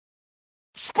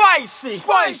Spicy,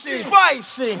 spicy,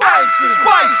 spicy, spicy,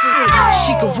 spicy.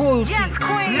 Shica royalty. Yes,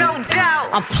 queen, no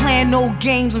doubt. I'm playing no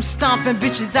games, I'm stomping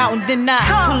bitches out and then I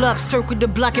pull up, circle the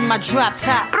block in my drop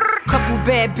top. Couple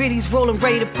bad biddies rolling,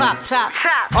 ready to pop top.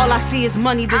 All I see is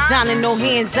money, designing, no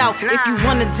hands out. If you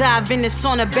wanna dive in the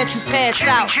sauna, bet you pass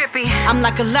out. I'm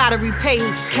like a lottery, pay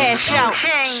me, cash out.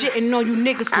 Shitting on you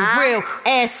niggas for real,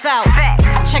 ass out.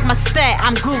 Check my stat,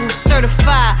 I'm Google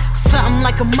certified. Something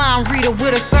like a mind reader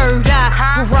with a third eye.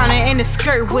 Piranha in the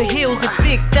skirt with heels and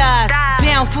thick thighs.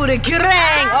 Down for the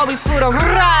gang, always for the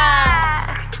ride.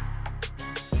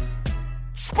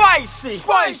 Spicy,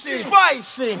 spicy,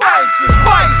 spicy, spicy,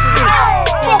 spicy.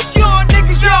 Fuck y'all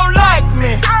niggas, you don't like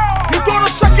me. You gonna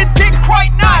suck a dick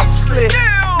quite nicely.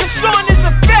 The son is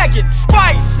a faggot.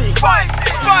 Spicy,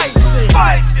 spicy,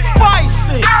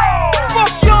 spicy.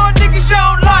 Fuck y'all niggas, you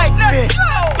don't like me.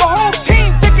 The whole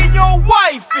team thinking you're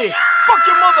wifey. Fuck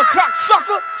your mother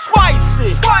cocksucker.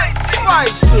 Spicy,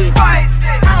 spicy.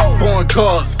 Foreign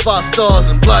cars, 5 stars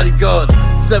and bodyguards.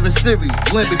 7 Series,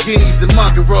 Lamborghinis in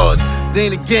my garage. They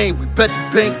ain't a game, we bet the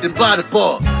bank, then buy the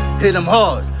bar. Hit them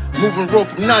hard, moving road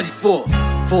from 94.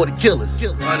 For the killers,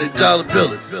 $100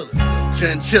 billers.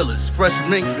 Chinchillas, fresh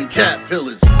minks and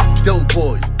caterpillars. Dope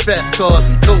boys, fast cars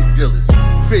and coke dealers.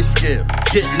 Fish scale,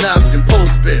 getting knocked and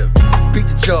post bail. Beat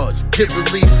the charge, get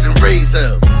released and raise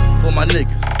hell. For my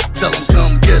niggas, tell them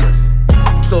come get us.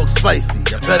 Talk spicy,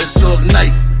 I better talk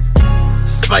nicely.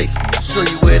 Spicy, I'll show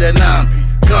you where that 9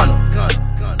 be. Gunner.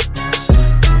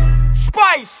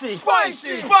 Spicy,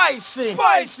 spicy, spicy,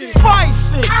 spicy,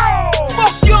 spicy.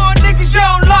 Fuck y'all niggas, you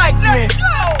don't like me.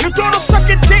 You gonna suck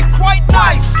a dick quite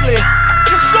nicely.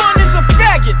 Your son is a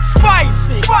faggot.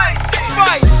 Spicy,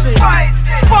 spicy,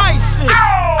 spicy.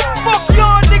 Fuck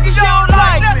y'all niggas, you don't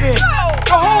like me.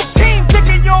 The whole team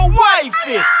thinking you're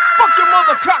wifey. Fuck your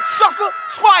mother cocksucker.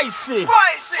 Spicy,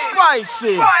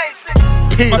 spicy.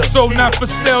 My soul not for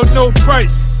sale, no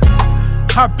price.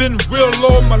 I've been real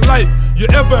all my life. You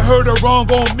ever heard a wrong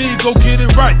on me, go get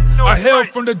it right. I hail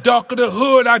from the dark of the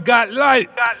hood, I got light.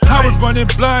 I was running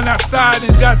blind outside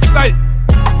and got sight.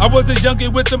 I was a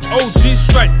youngin' with them OG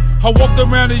stripe. I walked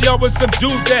around the yard with some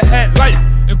dudes that had life.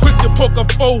 And quick to poke a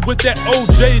foe with that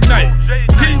OJ knife.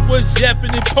 He was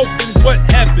yapping and poking is what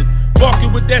happened.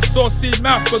 Barking with that saucy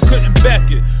mouth but couldn't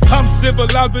back it. I'm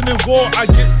civilized in war, I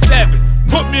get savage.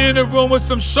 Put me in a room with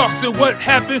some sharks and what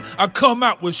happened? I come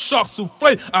out with shark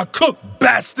souffle, I cook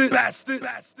bastard.